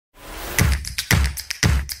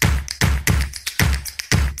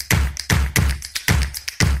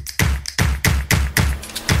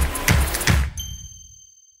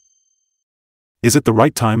Is it the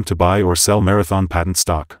right time to buy or sell Marathon Patent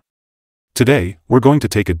stock? Today, we're going to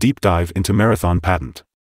take a deep dive into Marathon Patent.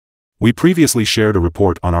 We previously shared a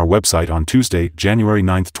report on our website on Tuesday, January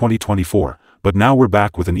 9, 2024, but now we're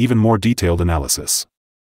back with an even more detailed analysis.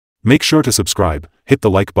 Make sure to subscribe, hit the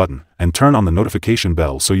like button, and turn on the notification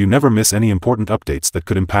bell so you never miss any important updates that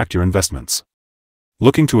could impact your investments.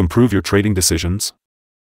 Looking to improve your trading decisions?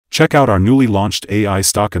 Check out our newly launched AI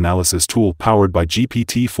stock analysis tool powered by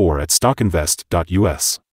GPT-4 at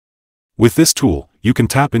StockInvest.us. With this tool, you can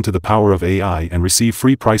tap into the power of AI and receive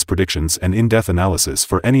free price predictions and in-depth analysis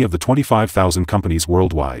for any of the 25,000 companies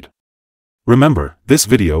worldwide. Remember, this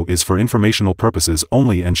video is for informational purposes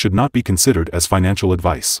only and should not be considered as financial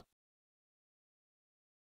advice.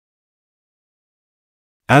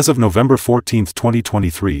 As of November 14,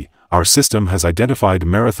 2023, our system has identified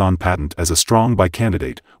Marathon Patent as a strong buy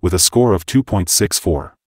candidate, with a score of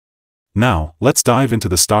 2.64. Now, let's dive into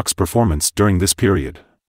the stock's performance during this period.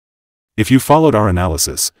 If you followed our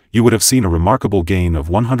analysis, you would have seen a remarkable gain of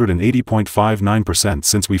 180.59%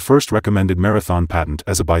 since we first recommended Marathon Patent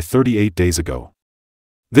as a buy 38 days ago.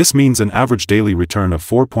 This means an average daily return of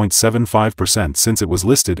 4.75% since it was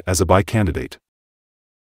listed as a buy candidate.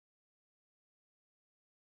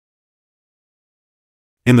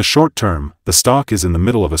 In the short term, the stock is in the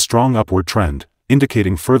middle of a strong upward trend,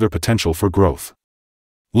 indicating further potential for growth.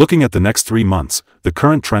 Looking at the next 3 months, the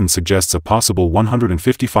current trend suggests a possible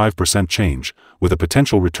 155% change, with a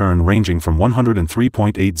potential return ranging from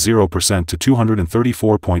 103.80% to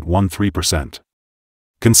 234.13%.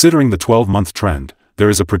 Considering the 12-month trend,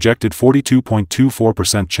 there is a projected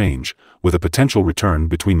 42.24% change, with a potential return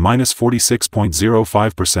between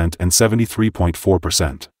 -46.05% and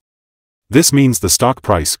 73.4%. This means the stock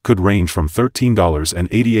price could range from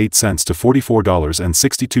 $13.88 to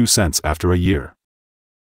 $44.62 after a year.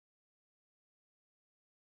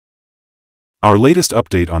 Our latest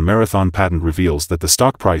update on Marathon Patent reveals that the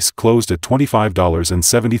stock price closed at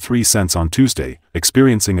 $25.73 on Tuesday,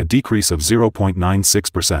 experiencing a decrease of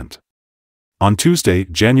 0.96%. On Tuesday,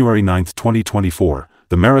 January 9, 2024,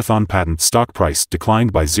 the Marathon Patent stock price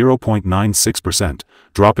declined by 0.96%,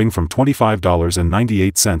 dropping from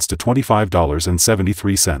 $25.98 to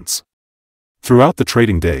 $25.73. Throughout the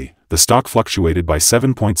trading day, the stock fluctuated by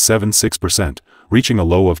 7.76%, reaching a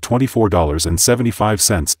low of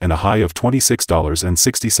 $24.75 and a high of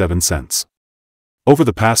 $26.67. Over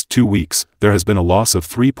the past 2 weeks, there has been a loss of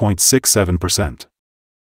 3.67%.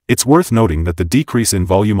 It's worth noting that the decrease in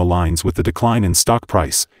volume aligns with the decline in stock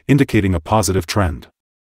price, indicating a positive trend.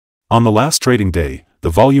 On the last trading day, the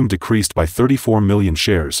volume decreased by 34 million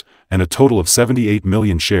shares, and a total of 78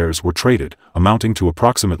 million shares were traded, amounting to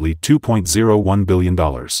approximately $2.01 billion.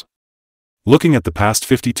 Looking at the past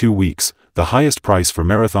 52 weeks, the highest price for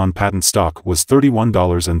Marathon Patent stock was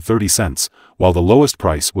 $31.30, while the lowest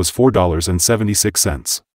price was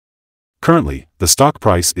 $4.76. Currently, the stock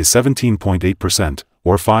price is 17.8%,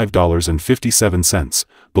 or $5.57,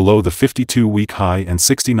 below the 52-week high and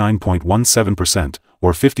 69.17%,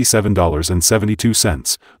 or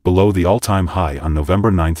 $57.72, below the all-time high on November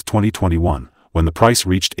 9, 2021, when the price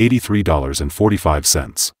reached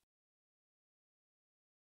 $83.45.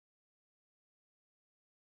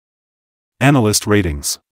 Analyst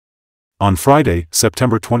ratings. On Friday,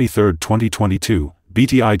 September 23, 2022,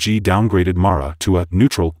 BTIG downgraded Mara to a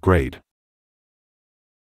neutral grade.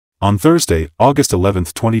 On Thursday, August 11,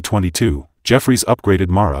 2022, Jefferies upgraded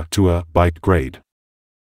Mara to a buy grade.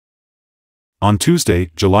 On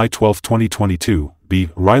Tuesday, July 12, 2022, B.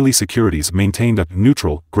 Riley Securities maintained a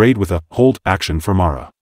neutral grade with a hold action for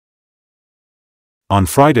Mara. On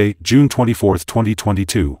Friday, June 24,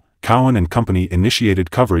 2022, Cowen and Company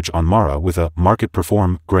initiated coverage on Mara with a market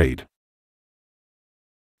perform grade.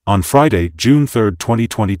 On Friday, June 3,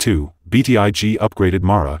 2022, BTIG upgraded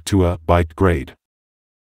Mara to a buy grade.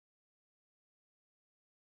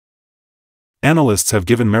 Analysts have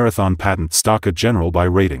given Marathon Patent stock a general buy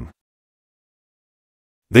rating.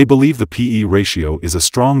 They believe the PE ratio is a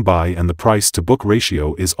strong buy and the price-to-book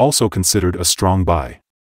ratio is also considered a strong buy.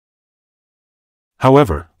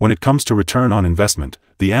 However, when it comes to return on investment,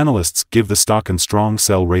 the analysts give the stock a strong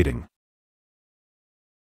sell rating.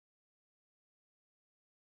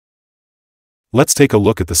 Let's take a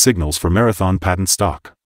look at the signals for Marathon Patent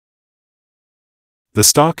stock. The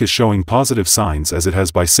stock is showing positive signs as it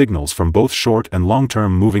has buy signals from both short and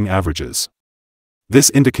long-term moving averages. This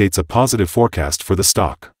indicates a positive forecast for the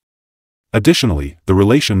stock. Additionally, the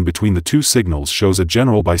relation between the two signals shows a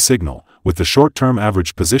general buy signal, with the short-term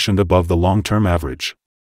average positioned above the long-term average.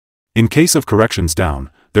 In case of corrections down,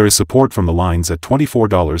 there is support from the lines at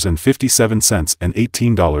 $24.57 and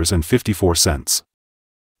 $18.54.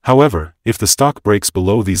 However, if the stock breaks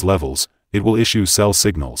below these levels, it will issue sell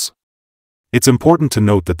signals. It's important to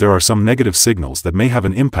note that there are some negative signals that may have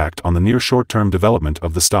an impact on the near short-term development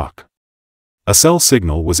of the stock. A sell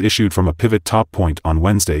signal was issued from a pivot top point on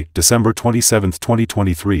Wednesday, December 27,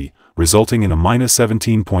 2023, resulting in a minus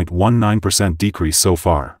 17.19% decrease so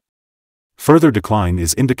far. Further decline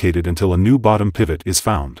is indicated until a new bottom pivot is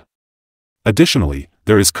found. Additionally,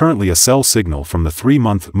 there is currently a sell signal from the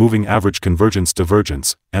 3-month Moving Average Convergence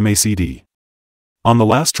Divergence, MACD. On the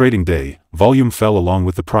last trading day, volume fell along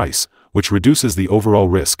with the price, which reduces the overall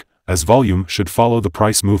risk, as volume should follow the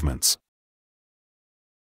price movements.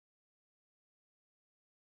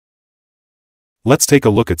 Let's take a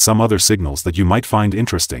look at some other signals that you might find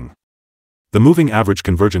interesting. The Moving Average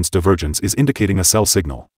Convergence Divergence is indicating a sell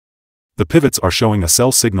signal. The pivots are showing a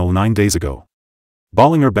sell signal 9 days ago.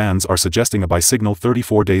 Bollinger Bands are suggesting a buy signal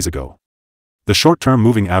 34 days ago. The short-term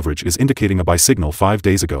moving average is indicating a buy signal 5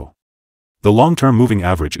 days ago. The long-term moving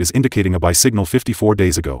average is indicating a buy signal 54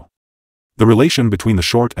 days ago. The relation between the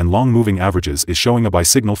short and long moving averages is showing a buy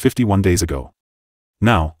signal 51 days ago.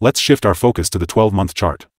 Now, let's shift our focus to the 12-month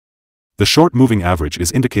chart. The short moving average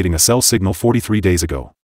is indicating a sell signal 43 days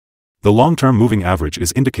ago. The long-term moving average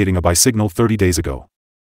is indicating a buy signal 30 days ago.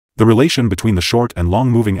 The relation between the short and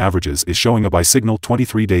long moving averages is showing a buy signal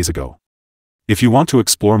 23 days ago. If you want to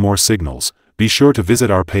explore more signals, be sure to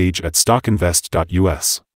visit our page at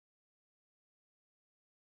StockInvest.us.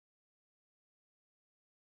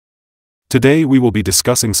 Today we will be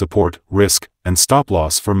discussing support, risk, and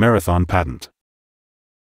stop-loss for Marathon Patent.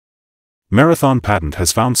 Marathon Patent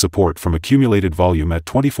has found support from accumulated volume at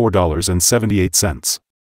 $24.78.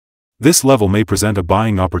 This level may present a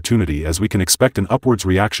buying opportunity as we can expect an upwards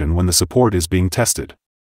reaction when the support is being tested.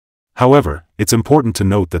 However, it's important to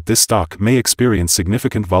note that this stock may experience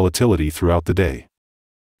significant volatility throughout the day.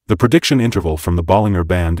 The prediction interval from the Bollinger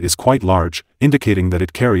Band is quite large, indicating that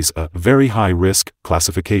it carries a very high risk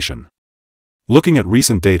classification. Looking at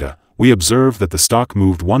recent data, we observe that the stock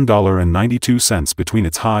moved $1.92 between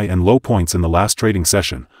its high and low points in the last trading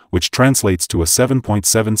session, which translates to a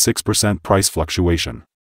 7.76% price fluctuation.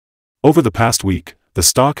 Over the past week, the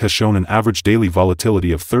stock has shown an average daily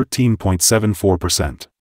volatility of 13.74%.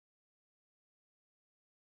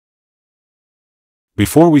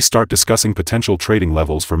 Before we start discussing potential trading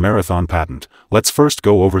levels for Marathon Patent, let's first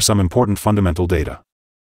go over some important fundamental data.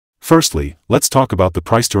 Firstly, let's talk about the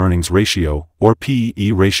price-to-earnings ratio, or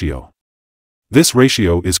PE ratio. This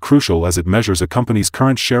ratio is crucial as it measures a company's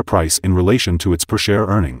current share price in relation to its per-share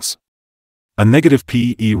earnings. A negative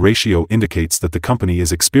PE ratio indicates that the company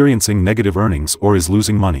is experiencing negative earnings or is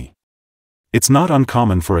losing money. It's not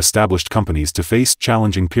uncommon for established companies to face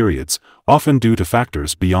challenging periods, often due to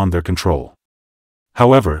factors beyond their control.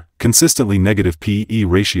 However, consistently negative PE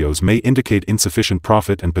ratios may indicate insufficient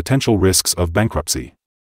profit and potential risks of bankruptcy.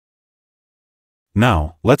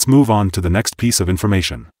 Now, let's move on to the next piece of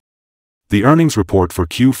information. The earnings report for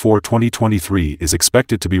Q4 2023 is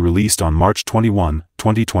expected to be released on March 21,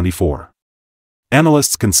 2024.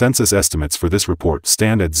 Analysts' consensus estimates for this report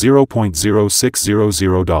stand at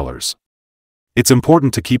 $0.0600. It's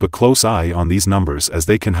important to keep a close eye on these numbers as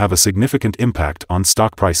they can have a significant impact on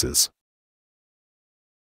stock prices.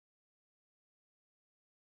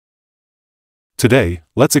 Today,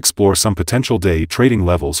 let's explore some potential day trading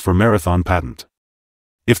levels for Marathon Patent.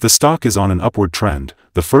 If the stock is on an upward trend,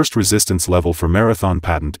 the first resistance level for Marathon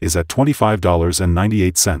Patent is at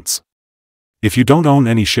 $25.98. If you don't own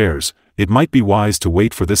any shares, it might be wise to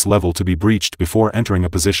wait for this level to be breached before entering a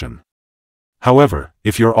position. However,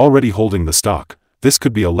 if you're already holding the stock, this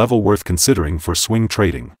could be a level worth considering for swing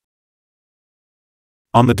trading.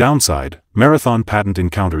 On the downside, Marathon Patent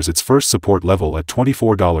encounters its first support level at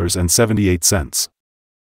 $24.78.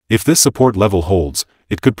 If this support level holds,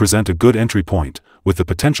 it could present a good entry point, with the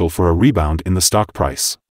potential for a rebound in the stock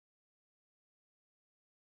price.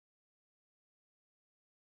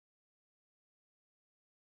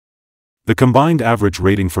 The combined average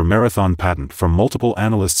rating for Marathon Patent from multiple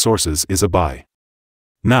analyst sources is a buy.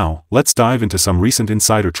 Now, let's dive into some recent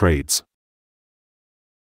insider trades.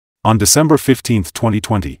 On December 15,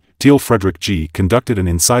 2020, Thiel Frederick G. conducted an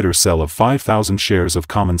insider sell of 5,000 shares of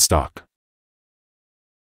common stock.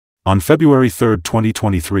 On February 3,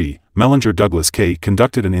 2023, Mellinger Douglas K.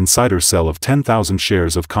 conducted an insider sell of 10,000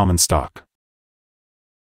 shares of common stock.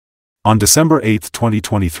 On December 8,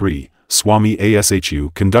 2023, Swami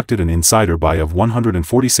ASHU conducted an insider buy of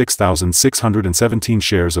 146,617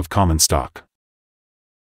 shares of common stock.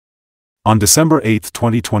 On December 8,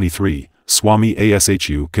 2023, Swami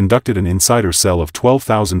ASHU conducted an insider sell of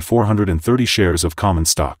 12,430 shares of common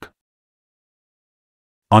stock.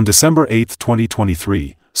 On December 8,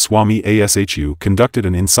 2023, Swami ASHU conducted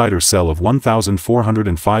an insider sell of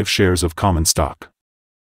 1,405 shares of common stock.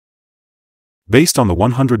 Based on the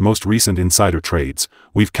 100 most recent insider trades,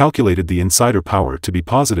 we've calculated the insider power to be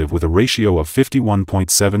positive with a ratio of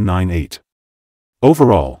 51.798.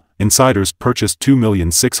 Overall, insiders purchased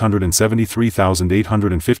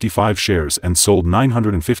 2,673,855 shares and sold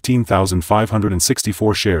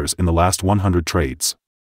 915,564 shares in the last 100 trades.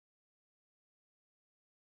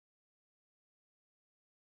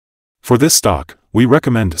 For this stock, we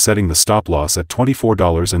recommend setting the stop loss at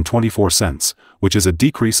 $24.24, which is a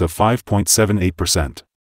decrease of 5.78%.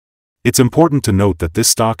 It's important to note that this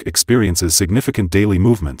stock experiences significant daily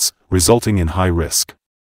movements, resulting in high risk.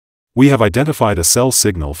 We have identified a sell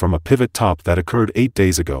signal from a pivot top that occurred 8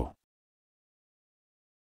 days ago.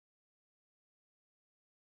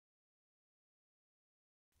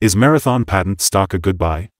 Is Marathon Patent stock a good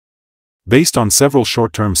buy? Based on several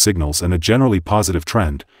short-term signals and a generally positive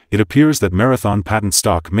trend, it appears that Marathon Patent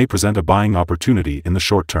stock may present a buying opportunity in the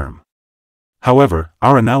short term. However,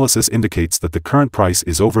 our analysis indicates that the current price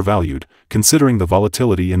is overvalued, considering the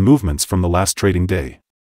volatility and movements from the last trading day.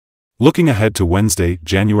 Looking ahead to Wednesday,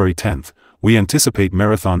 January 10th, we anticipate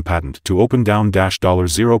Marathon Patent to open down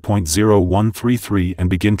 $0.0133 and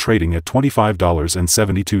begin trading at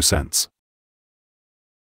 $25.72.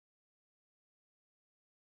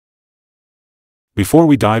 Before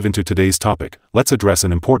we dive into today's topic, let's address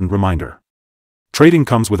an important reminder. Trading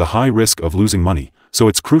comes with a high risk of losing money, so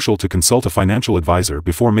it's crucial to consult a financial advisor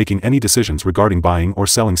before making any decisions regarding buying or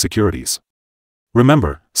selling securities.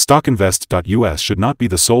 Remember, StockInvest.us should not be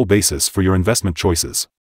the sole basis for your investment choices.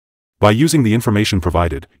 By using the information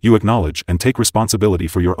provided, you acknowledge and take responsibility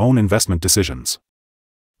for your own investment decisions.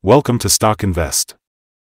 Welcome to Stock Invest.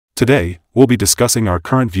 Today, we'll be discussing our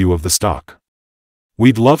current view of the stock.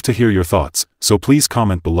 We'd love to hear your thoughts, so please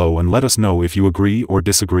comment below and let us know if you agree or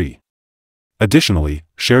disagree. Additionally,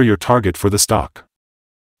 share your target for the stock.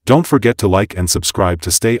 Don't forget to like and subscribe to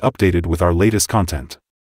stay updated with our latest content.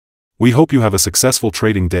 We hope you have a successful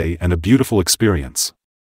trading day and a beautiful experience.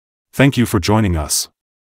 Thank you for joining us.